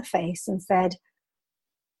at him in the face and said,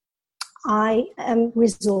 I am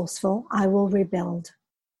resourceful. I will rebuild.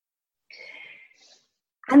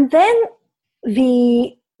 And then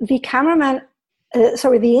the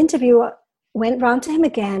interviewer went round to him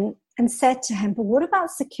again and said to him, but what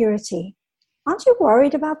about security? Aren't you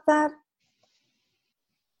worried about that?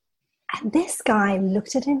 And this guy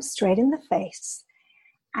looked at him straight in the face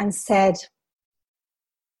and said,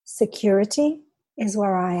 security is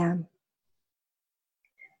where I am.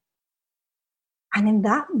 And in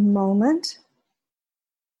that moment,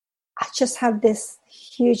 I just had this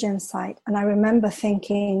huge insight. And I remember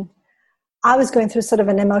thinking, I was going through sort of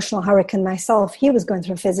an emotional hurricane myself. He was going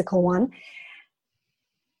through a physical one.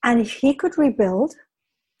 And if he could rebuild,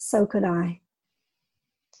 so could I.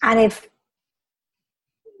 And if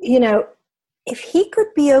he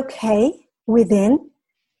could be okay within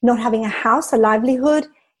not having a house, a livelihood,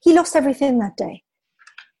 he lost everything that day.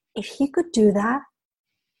 If he could do that,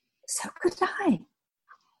 so could I.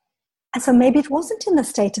 And so maybe it wasn't in the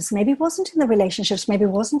status, maybe it wasn't in the relationships, maybe it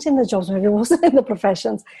wasn't in the jobs, maybe it wasn't in the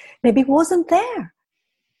professions, maybe it wasn't there.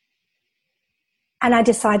 And I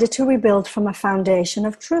decided to rebuild from a foundation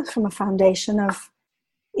of truth, from a foundation of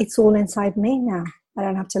it's all inside me now. I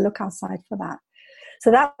don't have to look outside for that.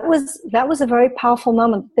 So that was a very powerful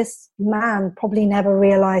moment. This man probably never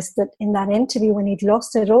realized that in that interview when he'd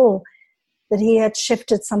lost it all, that he had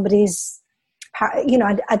shifted somebody's,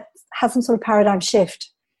 I'd had some sort of paradigm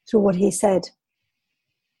shift through what he said.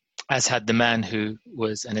 As had the man who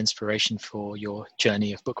was an inspiration for your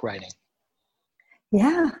journey of book writing.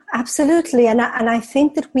 Yeah, absolutely. And I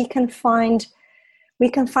think that we can find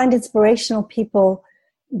inspirational people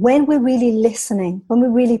when we're really listening, when we're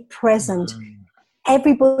really present.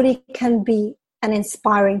 Everybody can be an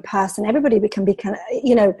inspiring person. Everybody can be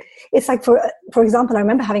it's like, for example, I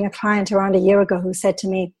remember having a client around a year ago who said to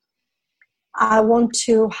me, I want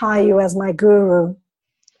to hire you as my guru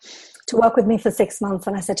to work with me for 6 months.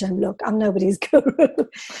 And I said to him, look, I'm nobody's guru.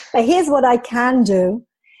 But here's what I can do,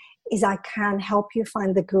 is I can help you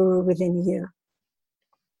find the guru within you.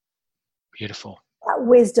 Beautiful. That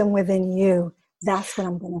wisdom within you, that's what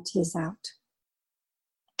I'm going to tease out.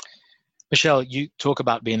 Michelle, you talk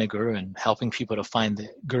about being a guru and helping people to find the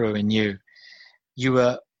guru in you. You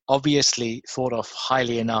were obviously thought of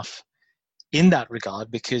highly enough in that regard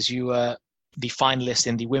because you were the finalist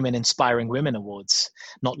in the Women Inspiring Women Awards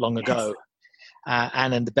not long ago,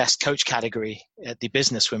 and in the Best Coach category at the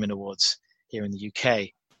Business Women Awards here in the UK.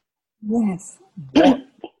 Yes.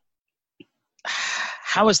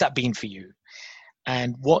 How has that been for you?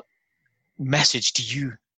 And what message do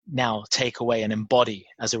you now take away and embody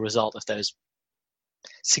as a result of those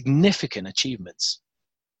significant achievements?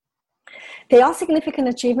 They are significant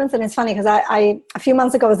achievements, and it's funny because I a few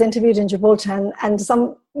months ago was interviewed in Gibraltar, and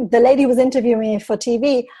the lady who was interviewing me for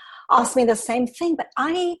TV asked me the same thing, but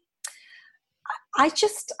I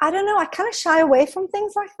don't know, I kind of shy away from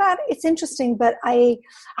things like that. It's interesting, but I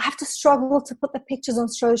have to struggle to put the pictures on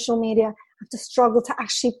social media. I have to struggle to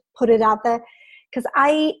actually put it out there because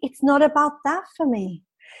it's not about that for me.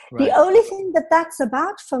 Right. The only thing that's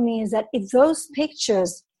about for me is that if those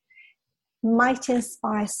pictures might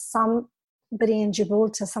inspire somebody in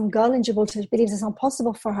Gibraltar, some girl in Gibraltar who believes it's not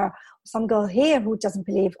possible for her, or some girl here who doesn't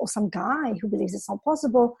believe, or some guy who believes it's not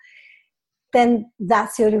possible, then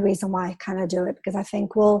that's the only reason why I kind of do it, because I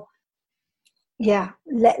think, well, yeah,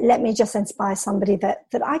 let me just inspire somebody that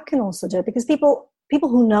I can also do it, because people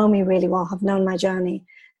who know me really well have known my journey,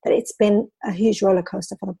 that it's been a huge roller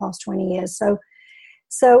coaster for the past 20 years.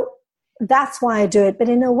 So that's why I do it. But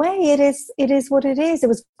in a way, it is what it is. It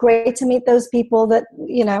was great to meet those people that,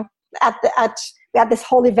 we had this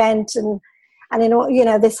whole event and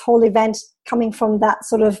this whole event coming from that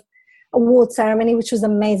sort of award ceremony, which was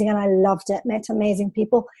amazing. And I loved it, met amazing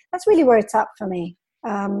people. That's really where it's at for me.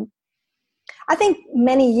 I think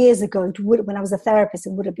many years ago, when I was a therapist,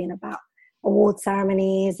 it would have been about award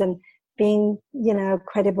ceremonies and being,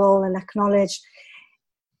 credible and acknowledged.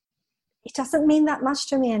 It doesn't mean that much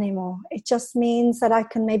to me anymore. It just means that I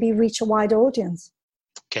can maybe reach a wide audience.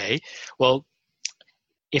 Okay. Well,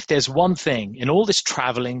 if there's one thing in all this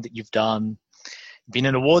traveling that you've done, you've been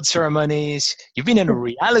in award ceremonies, you've been in a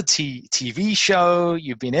reality TV show,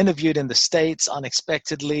 you've been interviewed in the States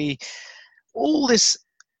unexpectedly, all this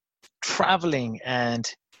traveling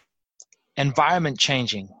and environment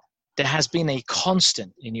changing, there has been a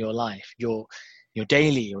constant in your life, your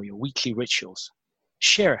daily or your weekly rituals.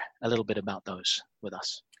 Share a little bit about those with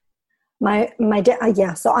us.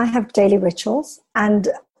 So I have daily rituals, and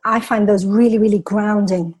I find those really, really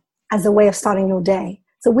grounding as a way of starting your day.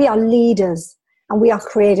 So we are leaders and we are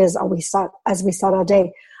creators as we start our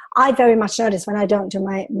day. I very much notice when I don't do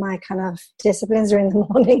my kind of disciplines during the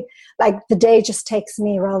morning, like the day just takes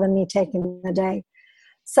me rather than me taking the day.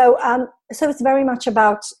 So it's very much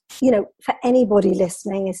about, for anybody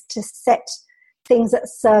listening, is to set things that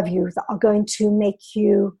serve you, that are going to make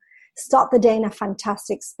you start the day in a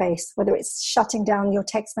fantastic space, whether it's shutting down your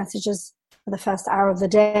text messages for the first hour of the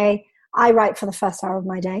day. I write for the first hour of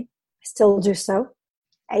my day. I still do so,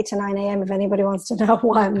 8 to 9 a.m. if anybody wants to know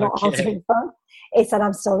why I'm not answering the phone. It's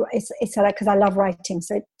that because I love writing,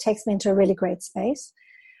 so it takes me into a really great space.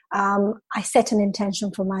 I set an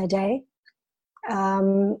intention for my day.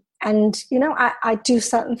 I do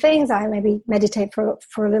certain things. I maybe meditate for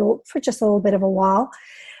just a little bit of a while,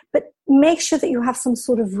 but make sure that you have some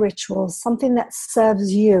sort of ritual, something that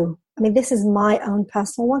serves you. I mean, this is my own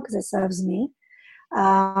personal one because it serves me.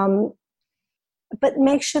 But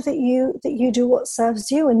make sure that you do what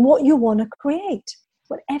serves you and what you want to create,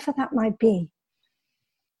 whatever that might be.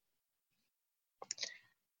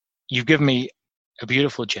 You've given me a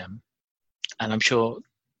beautiful gem, and I'm sure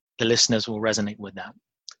the listeners will resonate with that.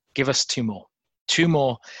 Give us two more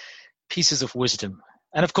pieces of wisdom.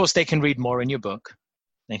 And of course, they can read more in your book.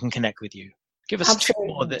 They can connect with you. Give us Absolutely.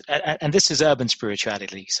 2 more. And this is urban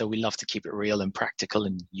spirituality, so we love to keep it real and practical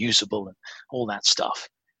and usable and all that stuff.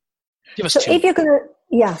 Give us 2. If you're going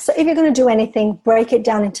to do anything, break it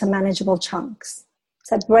down into manageable chunks.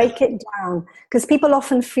 So break it down, because people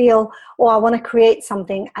often feel, oh, I want to create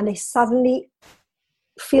something, and they suddenly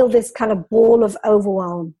feel this kind of ball of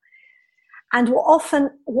overwhelm. And what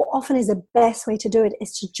often is the best way to do it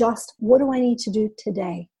is to just, what do I need to do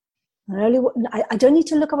today? I don't need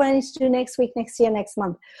to look at what I need to do next week, next year, next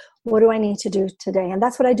month. What do I need to do today? And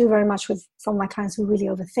that's what I do very much with some of my clients who really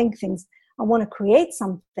overthink things. I want to create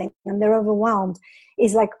something and they're overwhelmed.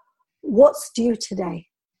 Is like, what's due today?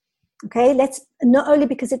 Okay, let's, not only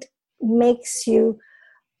because it makes you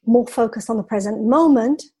more focused on the present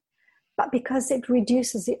moment, but because it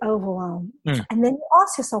reduces the overwhelm. And then you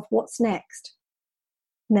ask yourself, what's next?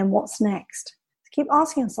 And then what's next? Keep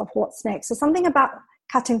asking yourself, what's next? So something about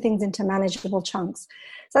cutting things into manageable chunks.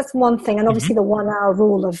 So that's one thing. And obviously the 1 hour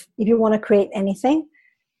rule of, if you want to create anything,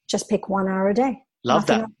 just pick 1 hour a day. Love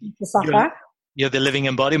Nothing that. to suffer. You're the living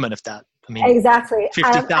embodiment of that. I mean, exactly.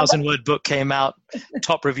 50,000 word book came out,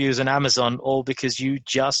 top reviews on Amazon, all because you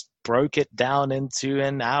just broke it down into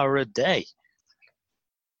an hour a day.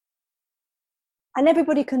 And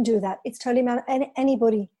everybody can do that. It's totally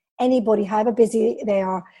anybody, however busy they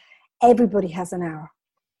are, everybody has an hour.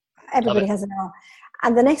 Everybody has an hour.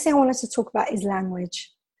 And the next thing I wanted to talk about is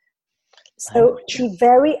language. So be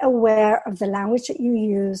very aware of the language that you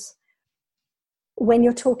use when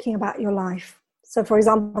you're talking about your life. So for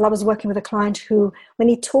example, I was working with a client who, when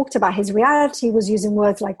he talked about his reality, was using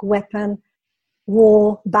words like weapon,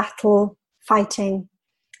 war, battle, fighting,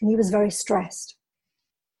 and he was very stressed.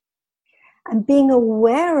 And being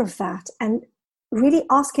aware of that and really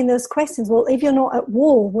asking those questions, well, if you're not at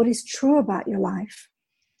war, what is true about your life?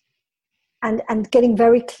 And getting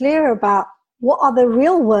very clear about what are the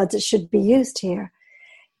real words that should be used here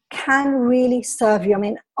can really serve you. I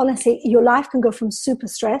mean, honestly, your life can go from super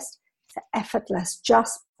stressed to effortless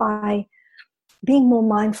just by being more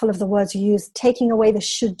mindful of the words you use, taking away the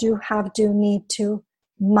should do, have do, need to,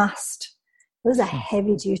 must. Those are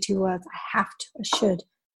heavy duty words. I have to, I should.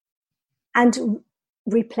 And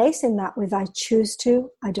replacing that with I choose to,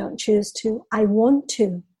 I don't choose to, I want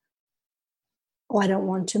to, or I don't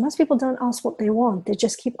want to. Most people don't ask what they want. They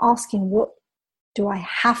just keep asking, what do I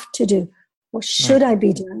have to do? What should I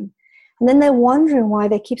be doing? And then they're wondering why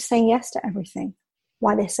they keep saying yes to everything,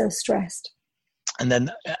 why they're so stressed. And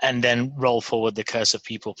then roll forward the curse of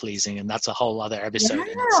people pleasing. And that's a whole other episode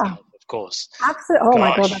in itself, of course. Absolutely. Oh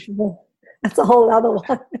my God, that's a whole other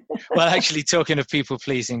one. Well, actually, talking of people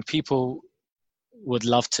pleasing, people would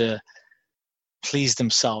love to please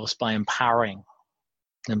themselves by empowering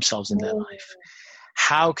themselves in their life.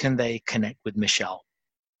 How can they connect with Michelle?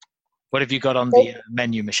 What have you got on the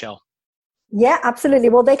menu, Michelle? Yeah, absolutely.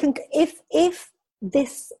 Well, they can, if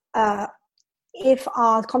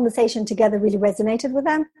our conversation together really resonated with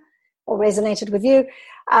them or resonated with you,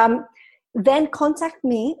 then contact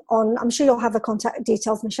me on, I'm sure you'll have the contact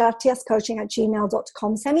details,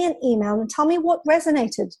 michelleatiascoaching@gmail.com. Send me an email and tell me what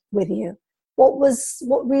resonated with you.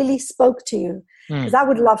 What really spoke to you? Because I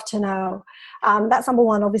would love to know. That's number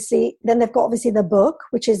one, obviously. Then they've got obviously the book,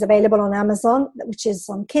 which is available on Amazon, which is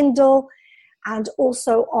on Kindle and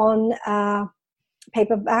also on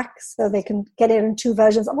paperback, so they can get it in 2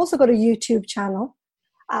 versions. I've also got a YouTube channel.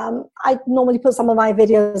 I normally put some of my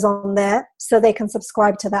videos on there so they can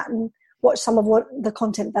subscribe to that and watch some of the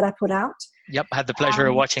content that I put out. Yep, I had the pleasure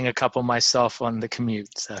of watching a couple myself on the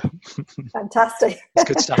commute. So fantastic. It's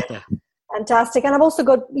good stuff there. Fantastic. And I've also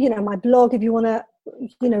got, my blog, if you want to,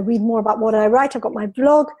 read more about what I write, I've got my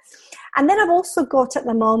blog. And then I've also got at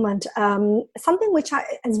the moment something which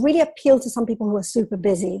has really appealed to some people who are super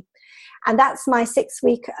busy. And that's my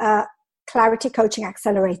 6-week Clarity Coaching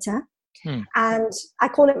Accelerator. And I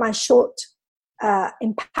call it my short,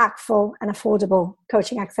 impactful and affordable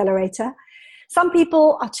coaching accelerator. Some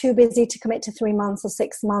people are too busy to commit to 3 months or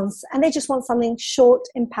 6 months, and they just want something short,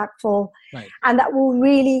 impactful, and that will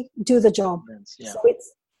really do the job. Yeah.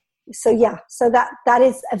 So that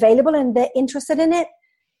is available, and they're interested in it.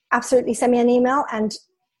 Absolutely, send me an email, and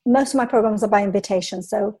most of my programs are by invitation,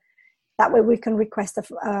 so that way we can request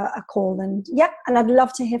a call. And I'd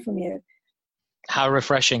love to hear from you. How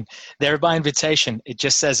refreshing! They're by invitation. It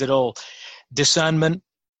just says it all: discernment,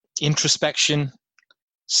 introspection,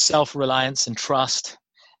 self-reliance and trust,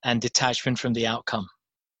 and detachment from the outcome.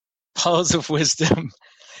 Pearls of wisdom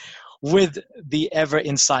with the ever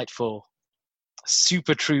insightful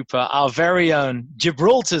super trooper, our very own,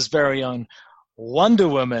 Gibraltar's very own Wonder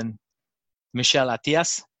Woman, Michelle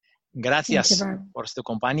Atias. Gracias por tu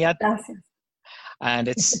compañía. Gracias. And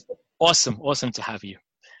it's awesome to have you.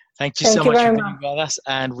 Thank you so much for being with us,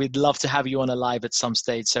 and we'd love to have you on a live at some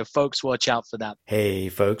stage. So folks, watch out for that. Hey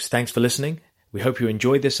folks, thanks for listening. We hope you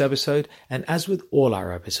enjoyed this episode, and as with all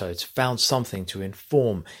our episodes, found something to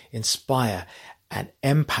inform, inspire, and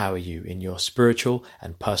empower you in your spiritual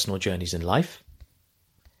and personal journeys in life.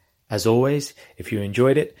 As always, if you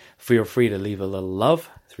enjoyed it, feel free to leave a little love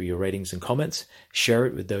through your ratings and comments, share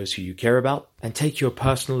it with those who you care about, and take your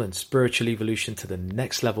personal and spiritual evolution to the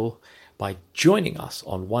next level by joining us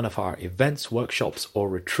on one of our events, workshops, or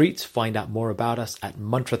retreats. Find out more about us at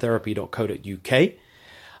mantratherapy.co.uk.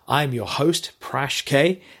 I'm your host, Prash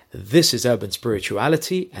K. This is Urban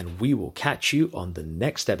Spirituality, and we will catch you on the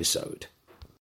next episode.